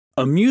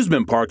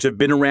Amusement parks have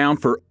been around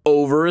for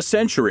over a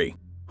century.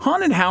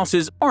 Haunted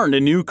houses aren't a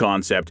new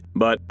concept,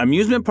 but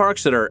amusement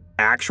parks that are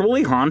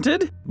actually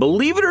haunted?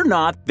 Believe it or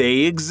not, they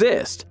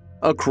exist.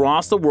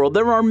 Across the world,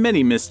 there are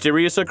many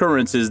mysterious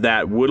occurrences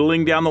that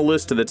whittling down the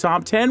list to the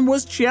top 10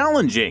 was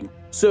challenging.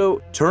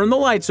 So turn the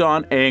lights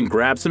on and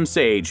grab some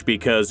sage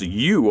because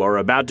you are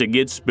about to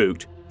get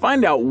spooked.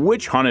 Find out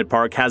which haunted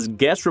park has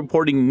guests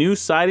reporting new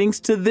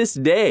sightings to this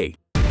day.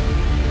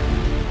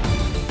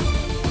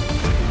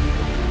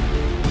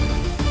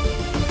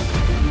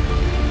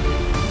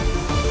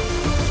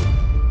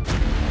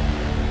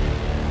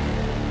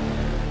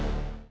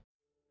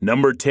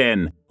 Number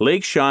 10.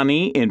 Lake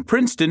Shawnee in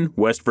Princeton,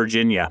 West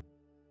Virginia.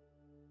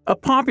 A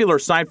popular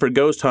site for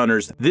ghost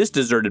hunters, this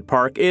deserted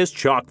park is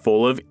chock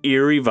full of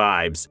eerie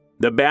vibes.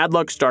 The bad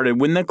luck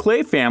started when the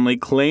Clay family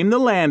claimed the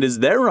land as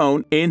their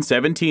own in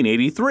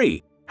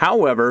 1783.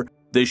 However,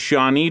 the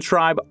Shawnee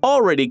tribe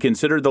already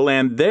considered the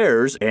land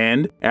theirs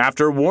and,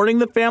 after warning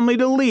the family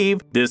to leave,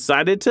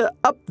 decided to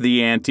up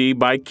the ante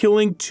by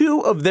killing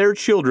 2 of their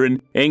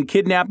children and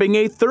kidnapping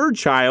a 3rd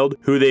child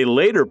who they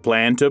later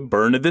planned to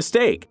burn at the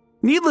stake.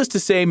 Needless to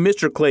say,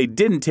 Mr. Clay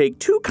didn't take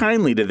too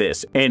kindly to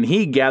this, and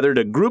he gathered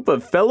a group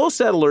of fellow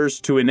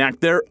settlers to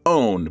enact their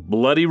own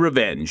bloody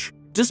revenge.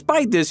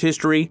 Despite this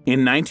history,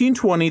 in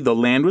 1920 the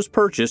land was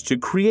purchased to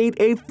create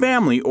a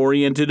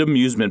family-oriented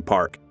amusement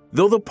park.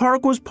 Though the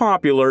park was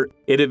popular,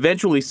 it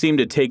eventually seemed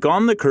to take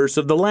on the curse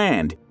of the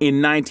land.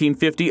 In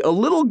 1950, a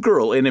little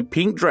girl in a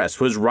pink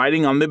dress was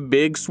riding on the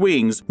big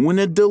swings when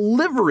a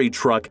delivery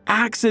truck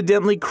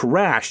accidentally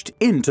crashed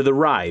into the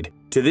ride.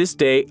 To this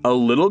day, a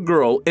little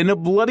girl in a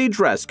bloody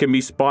dress can be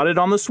spotted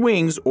on the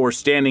swings or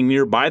standing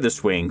nearby the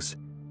swings.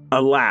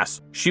 Alas,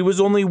 she was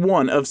only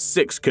one of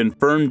 6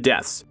 confirmed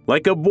deaths,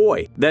 like a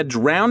boy that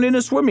drowned in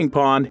a swimming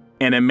pond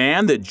and a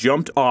man that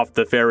jumped off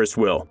the Ferris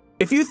wheel.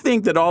 If you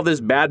think that all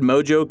this bad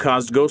mojo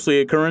caused ghostly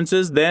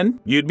occurrences,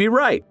 then you'd be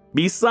right.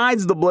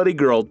 Besides the bloody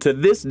girl, to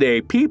this day,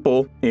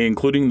 people,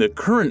 including the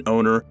current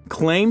owner,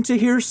 claim to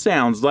hear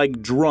sounds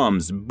like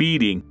drums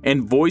beating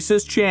and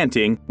voices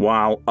chanting,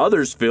 while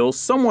others feel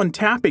someone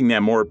tapping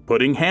them or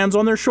putting hands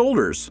on their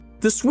shoulders.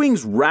 The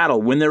swings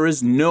rattle when there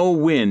is no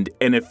wind,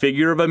 and a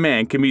figure of a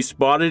man can be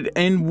spotted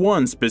in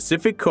one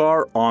specific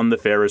car on the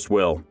Ferris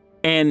wheel.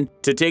 And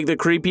to take the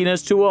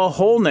creepiness to a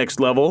whole next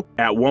level,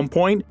 at one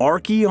point,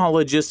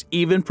 archaeologists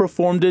even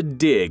performed a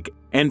dig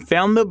and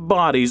found the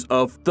bodies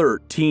of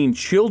 13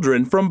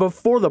 children from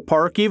before the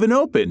park even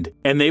opened,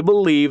 and they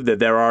believe that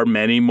there are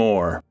many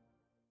more.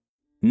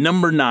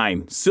 Number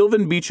 9.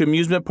 Sylvan Beach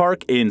Amusement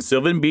Park in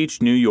Sylvan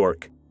Beach, New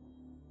York.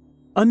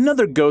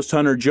 Another ghost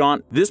hunter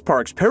jaunt, this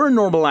park's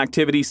paranormal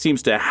activity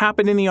seems to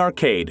happen in the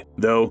arcade,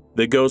 though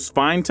the ghosts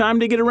find time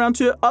to get around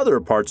to other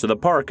parts of the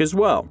park as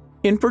well.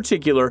 In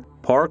particular,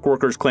 park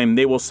workers claim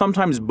they will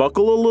sometimes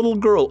buckle a little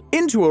girl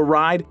into a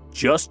ride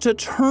just to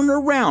turn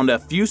around a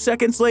few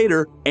seconds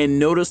later and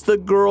notice the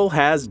girl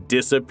has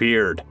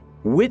disappeared.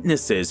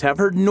 Witnesses have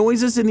heard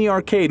noises in the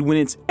arcade when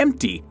it's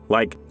empty,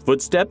 like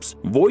footsteps,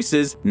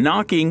 voices,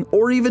 knocking,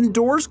 or even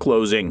doors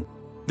closing.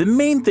 The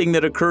main thing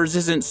that occurs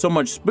isn't so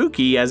much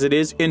spooky as it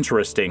is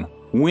interesting.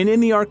 When in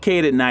the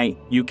arcade at night,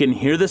 you can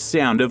hear the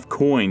sound of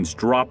coins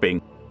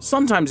dropping.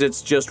 Sometimes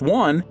it's just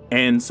one,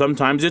 and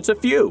sometimes it's a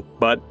few,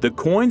 but the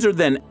coins are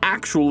then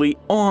actually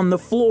on the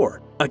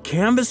floor. A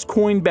canvas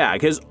coin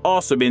bag has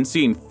also been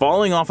seen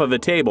falling off of a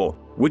table,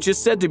 which is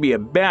said to be a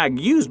bag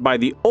used by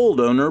the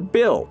old owner,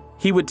 Bill.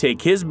 He would take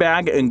his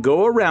bag and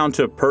go around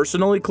to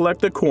personally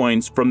collect the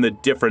coins from the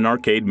different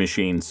arcade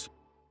machines.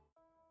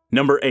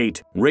 Number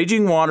 8.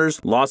 Raging Waters,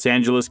 Los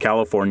Angeles,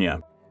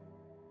 California.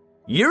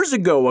 Years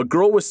ago, a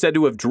girl was said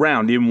to have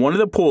drowned in one of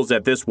the pools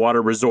at this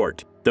water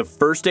resort. The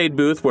first aid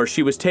booth where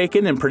she was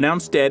taken and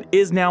pronounced dead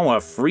is now a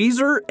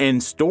freezer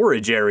and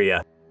storage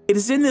area. It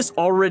is in this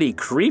already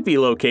creepy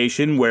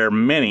location where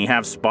many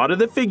have spotted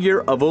the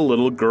figure of a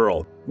little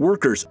girl.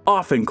 Workers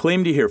often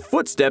claim to hear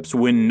footsteps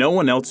when no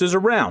one else is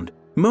around.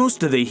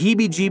 Most of the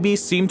heebie-jeebies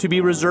seem to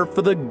be reserved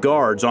for the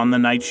guards on the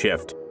night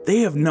shift.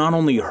 They have not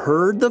only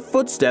heard the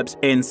footsteps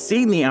and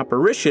seen the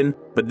apparition,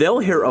 but they'll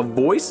hear a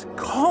voice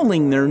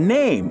calling their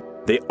name.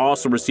 They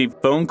also receive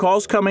phone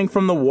calls coming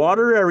from the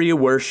water area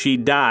where she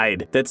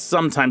died that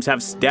sometimes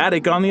have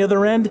static on the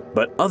other end,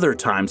 but other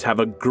times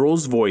have a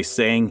girl's voice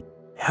saying,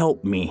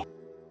 "Help me."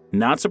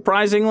 Not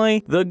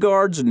surprisingly, the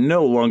guards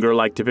no longer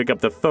like to pick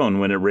up the phone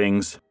when it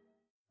rings.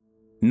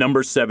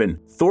 Number 7.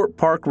 Thorpe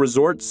Park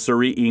Resort,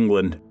 Surrey,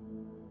 England.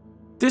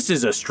 This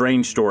is a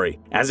strange story,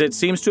 as it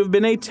seems to have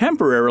been a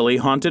temporarily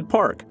haunted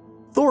park.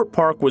 Thorpe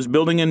Park was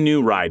building a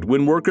new ride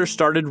when workers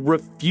started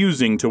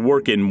refusing to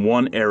work in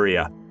one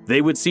area. They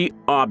would see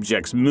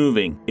objects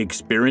moving,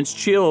 experience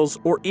chills,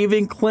 or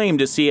even claim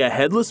to see a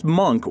headless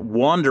monk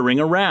wandering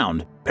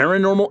around.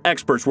 Paranormal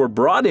experts were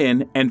brought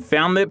in and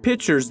found that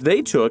pictures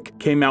they took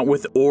came out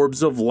with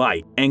orbs of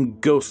light and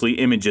ghostly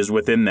images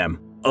within them.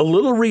 A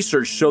little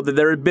research showed that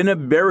there had been a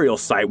burial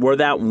site where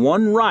that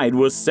one ride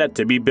was set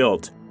to be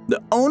built.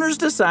 The owners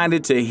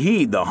decided to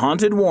heed the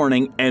haunted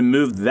warning and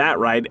moved that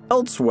ride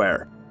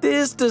elsewhere.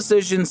 This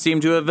decision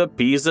seemed to have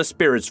appeased the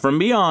spirits from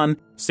beyond,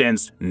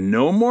 since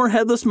no more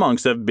headless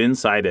monks have been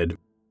sighted.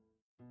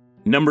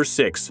 Number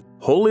 6.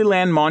 Holy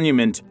Land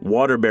Monument,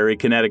 Waterbury,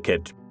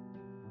 Connecticut.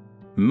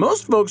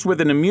 Most folks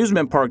with an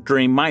amusement park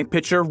dream might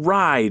picture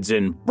rides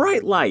and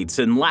bright lights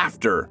and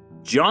laughter.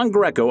 John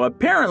Greco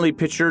apparently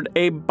pictured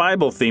a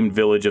Bible-themed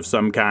village of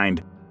some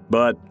kind.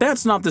 But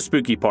that's not the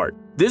spooky part.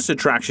 This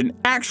attraction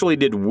actually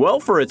did well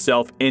for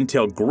itself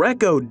until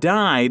Greco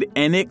died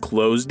and it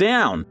closed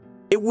down.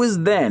 It was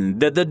then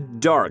that the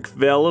dark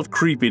veil of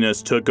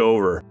creepiness took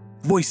over.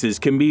 Voices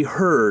can be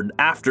heard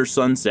after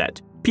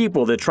sunset.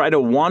 People that try to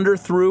wander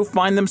through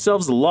find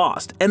themselves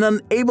lost and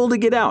unable to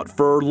get out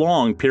for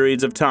long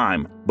periods of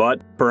time.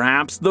 But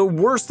perhaps the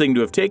worst thing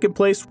to have taken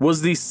place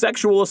was the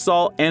sexual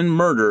assault and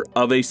murder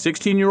of a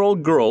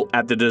 16-year-old girl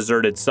at the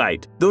deserted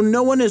site. Though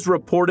no one has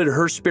reported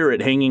her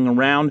spirit hanging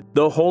around,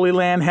 the Holy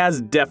Land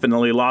has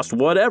definitely lost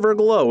whatever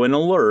glow and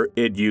allure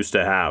it used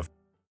to have.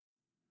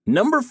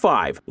 Number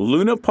 5.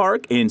 Luna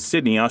Park in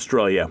Sydney,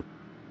 Australia.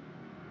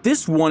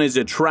 This one is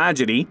a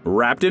tragedy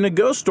wrapped in a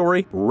ghost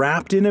story,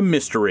 wrapped in a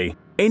mystery.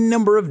 A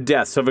number of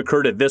deaths have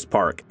occurred at this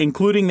park,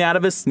 including that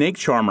of a snake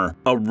charmer,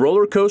 a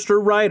roller coaster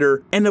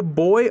rider, and a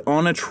boy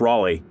on a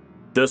trolley.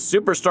 The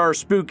superstar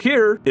spook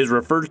here is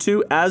referred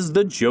to as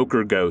the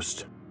Joker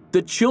Ghost.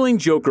 The chilling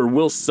Joker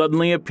will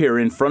suddenly appear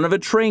in front of a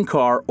train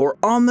car or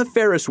on the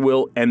Ferris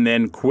wheel and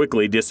then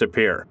quickly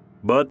disappear.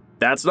 But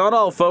that's not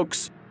all,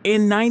 folks.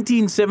 In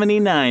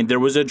 1979, there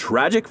was a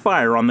tragic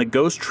fire on the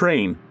ghost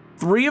train.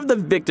 3 of the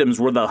victims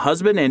were the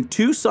husband and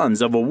 2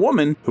 sons of a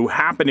woman who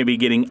happened to be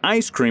getting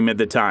ice cream at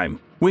the time.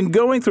 When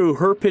going through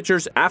her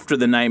pictures after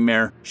the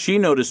nightmare, she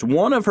noticed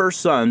one of her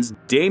sons,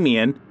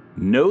 Damien,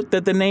 note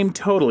that the name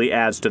totally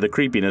adds to the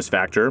creepiness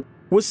factor,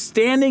 was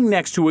standing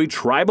next to a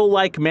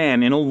tribal-like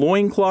man in a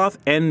loincloth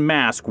and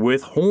mask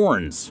with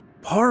horns.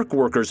 Park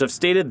workers have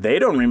stated they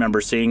don't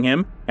remember seeing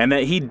him and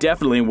that he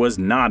definitely was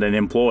not an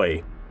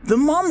employee. The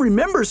mom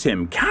remembers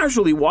him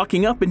casually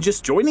walking up and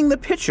just joining the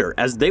picture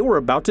as they were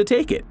about to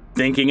take it.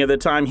 Thinking at the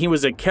time he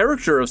was a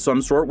character of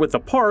some sort with the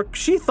park,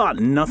 she thought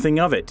nothing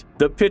of it.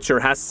 The picture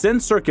has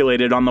since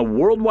circulated on the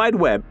World Wide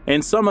Web,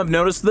 and some have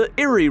noticed the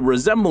eerie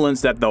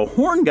resemblance that the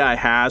horn guy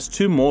has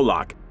to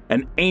Moloch,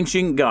 an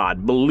ancient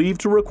god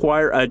believed to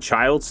require a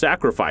child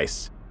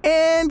sacrifice.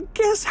 And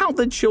guess how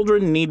the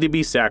children need to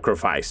be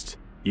sacrificed?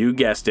 You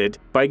guessed it,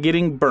 by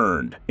getting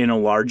burned in a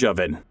large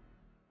oven.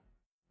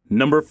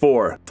 Number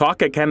 4.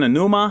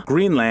 Takakanenuma,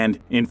 Greenland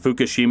in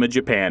Fukushima,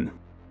 Japan.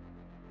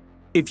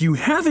 If you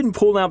haven't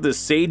pulled out the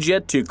sage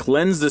yet to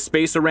cleanse the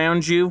space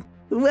around you,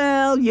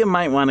 well, you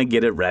might want to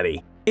get it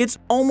ready. It's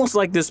almost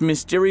like this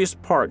mysterious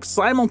park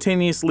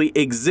simultaneously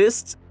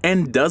exists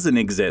and doesn't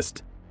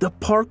exist. The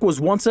park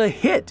was once a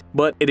hit,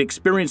 but it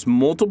experienced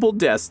multiple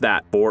deaths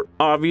that, for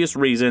obvious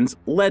reasons,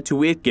 led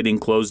to it getting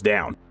closed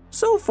down.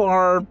 So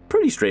far,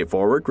 pretty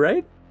straightforward,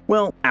 right?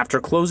 Well, after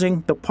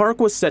closing, the park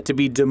was set to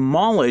be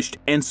demolished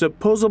and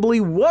supposedly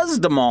was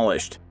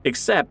demolished,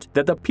 except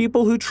that the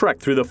people who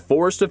trekked through the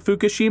forest of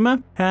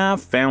Fukushima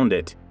have found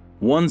it.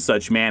 One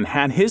such man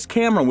had his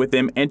camera with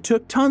him and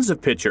took tons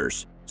of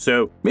pictures.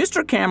 So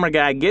Mr. Camera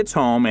Guy gets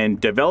home and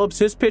develops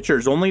his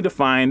pictures only to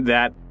find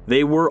that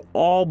they were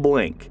all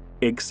blank,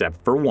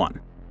 except for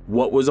one.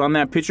 What was on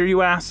that picture,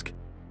 you ask?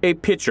 A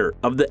picture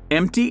of the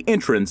empty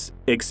entrance,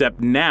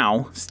 except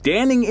now,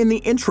 standing in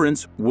the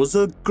entrance was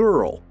a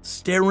girl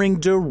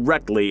staring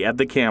directly at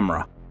the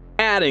camera.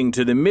 Adding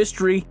to the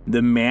mystery,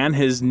 the man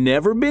has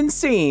never been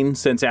seen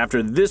since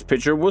after this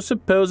picture was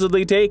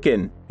supposedly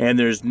taken, and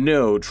there's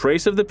no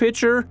trace of the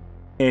picture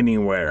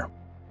anywhere.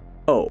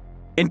 Oh,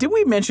 and did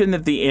we mention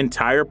that the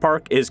entire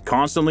park is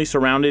constantly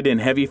surrounded in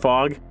heavy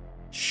fog?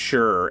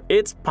 Sure,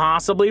 it's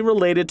possibly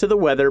related to the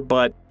weather,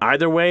 but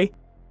either way,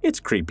 it's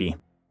creepy.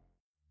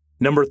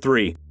 Number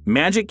 3.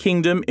 Magic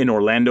Kingdom in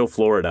Orlando,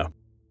 Florida.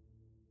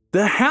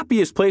 The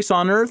happiest place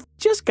on earth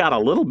just got a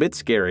little bit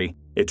scary.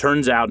 It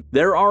turns out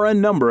there are a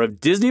number of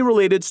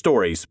Disney-related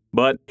stories,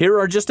 but here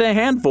are just a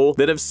handful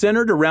that have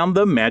centered around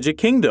the Magic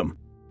Kingdom.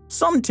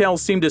 Some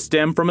tales seem to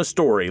stem from a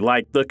story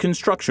like the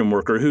construction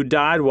worker who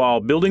died while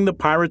building the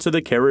Pirates of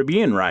the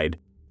Caribbean ride.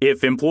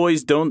 If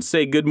employees don't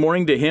say good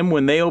morning to him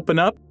when they open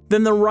up,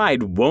 then the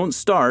ride won't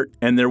start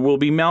and there will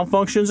be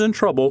malfunctions and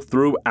trouble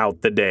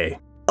throughout the day.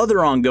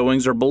 Other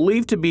ongoings are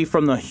believed to be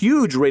from the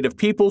huge rate of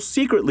people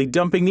secretly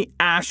dumping the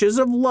ashes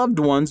of loved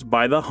ones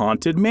by the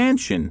haunted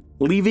mansion,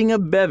 leaving a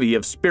bevy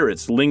of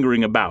spirits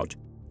lingering about.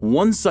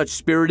 One such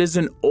spirit is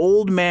an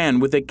old man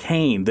with a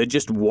cane that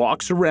just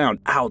walks around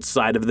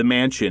outside of the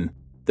mansion.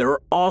 There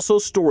are also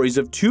stories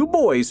of 2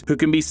 boys who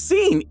can be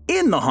seen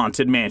in the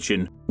haunted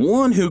mansion,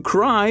 one who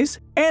cries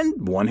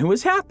and one who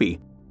is happy.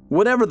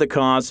 Whatever the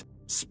cause,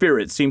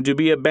 spirits seem to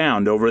be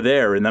abound over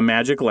there in the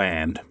Magic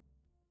Land.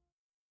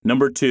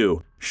 Number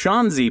 2.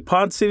 Shanxi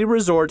Pod City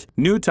Resort,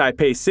 New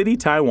Taipei City,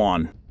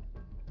 Taiwan.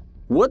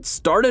 What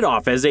started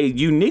off as a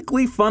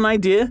uniquely fun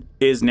idea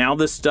is now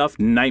the stuff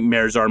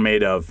nightmares are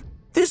made of.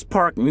 This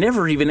park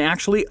never even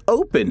actually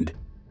opened.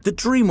 The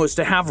dream was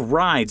to have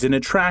rides and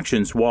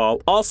attractions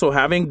while also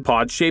having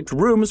pod-shaped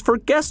rooms for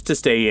guests to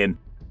stay in.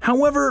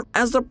 However,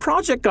 as the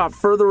project got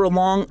further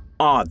along,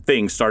 odd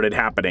things started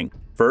happening.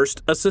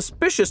 First, a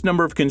suspicious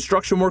number of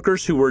construction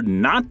workers who were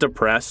not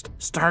depressed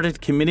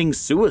started committing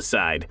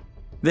suicide.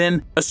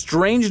 Then, a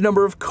strange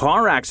number of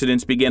car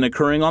accidents began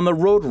occurring on the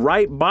road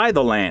right by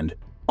the land.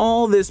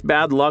 All this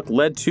bad luck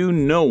led to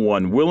no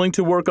one willing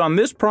to work on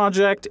this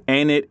project,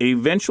 and it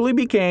eventually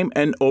became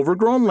an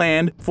overgrown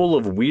land full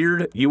of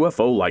weird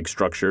UFO-like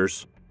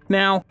structures.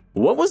 Now,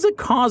 what was the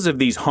cause of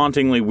these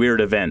hauntingly weird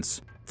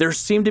events? There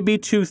seem to be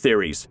two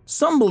theories.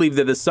 Some believe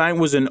that the site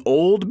was an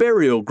old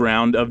burial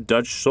ground of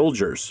Dutch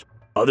soldiers.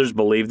 Others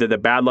believe that the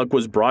bad luck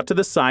was brought to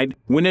the site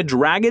when a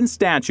dragon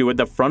statue at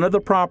the front of the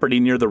property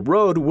near the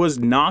road was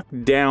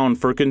knocked down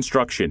for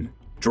construction.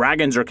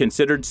 Dragons are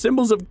considered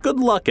symbols of good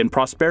luck and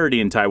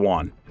prosperity in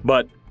Taiwan.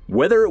 But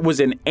whether it was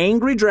an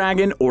angry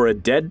dragon or a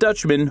dead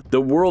Dutchman, the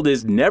world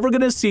is never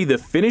going to see the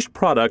finished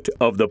product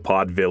of the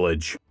Pod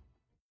Village.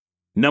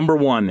 Number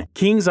 1.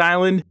 Kings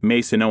Island,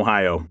 Mason,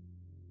 Ohio.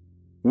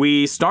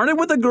 We started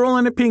with a girl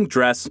in a pink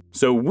dress,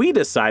 so we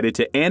decided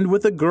to end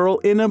with a girl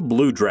in a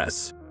blue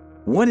dress.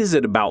 What is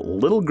it about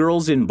little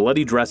girls in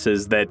bloody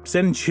dresses that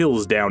send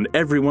chills down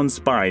everyone's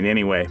spine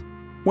anyway?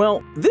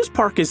 Well, this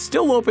park is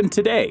still open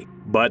today,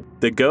 but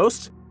the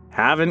ghosts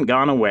haven't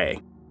gone away.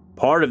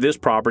 Part of this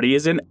property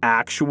is an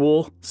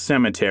actual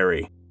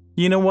cemetery.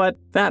 You know what?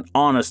 That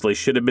honestly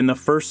should have been the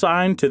first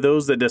sign to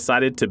those that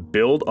decided to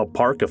build a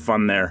park of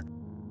fun there.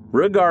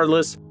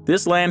 Regardless,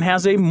 this land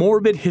has a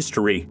morbid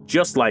history,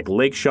 just like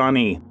Lake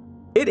Shawnee.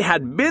 It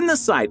had been the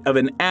site of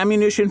an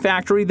ammunition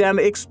factory that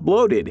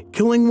exploded,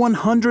 killing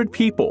 100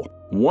 people.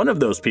 One of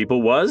those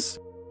people was,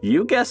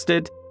 you guessed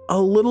it, a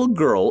little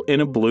girl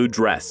in a blue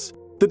dress.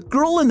 The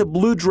girl in the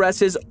blue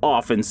dress is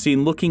often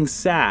seen looking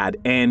sad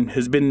and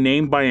has been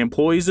named by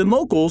employees and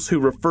locals who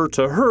refer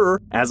to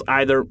her as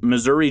either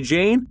Missouri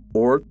Jane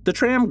or the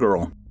Tram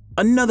Girl.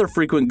 Another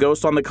frequent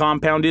ghost on the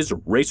compound is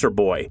Racer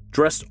Boy.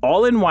 Dressed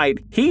all in white,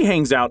 he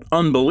hangs out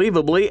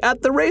unbelievably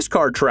at the race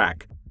car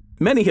track.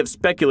 Many have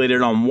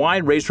speculated on why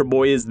Racer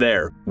Boy is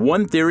there.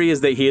 One theory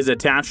is that he is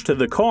attached to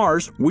the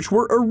cars, which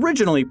were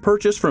originally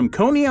purchased from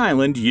Coney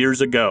Island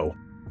years ago.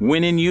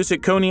 When in use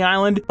at Coney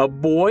Island, a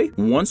boy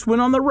once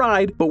went on the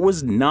ride but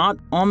was not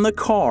on the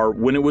car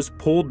when it was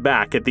pulled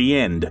back at the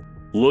end.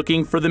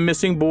 Looking for the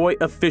missing boy,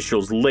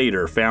 officials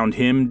later found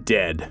him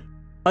dead.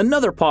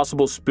 Another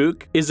possible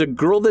spook is a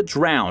girl that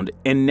drowned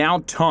and now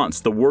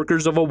taunts the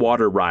workers of a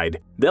water ride.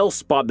 They'll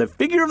spot the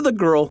figure of the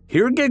girl,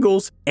 hear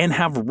giggles, and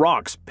have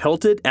rocks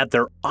pelted at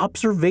their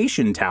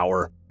observation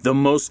tower. The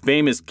most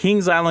famous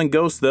Kings Island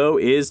ghost, though,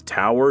 is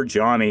Tower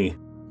Johnny.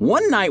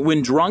 One night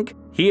when drunk,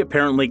 he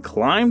apparently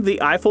climbed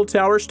the Eiffel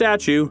Tower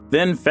statue,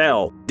 then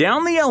fell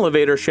down the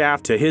elevator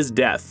shaft to his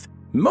death.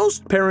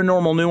 Most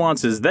paranormal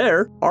nuances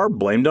there are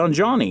blamed on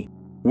Johnny.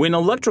 When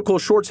electrical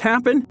shorts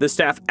happen, the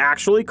staff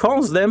actually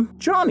calls them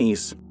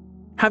Johnnies.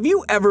 Have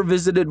you ever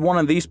visited one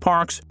of these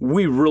parks?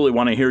 We really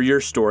want to hear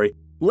your story.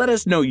 Let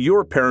us know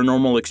your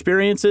paranormal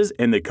experiences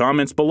in the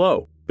comments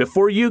below.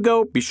 Before you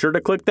go, be sure to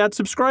click that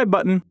subscribe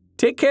button.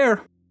 Take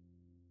care.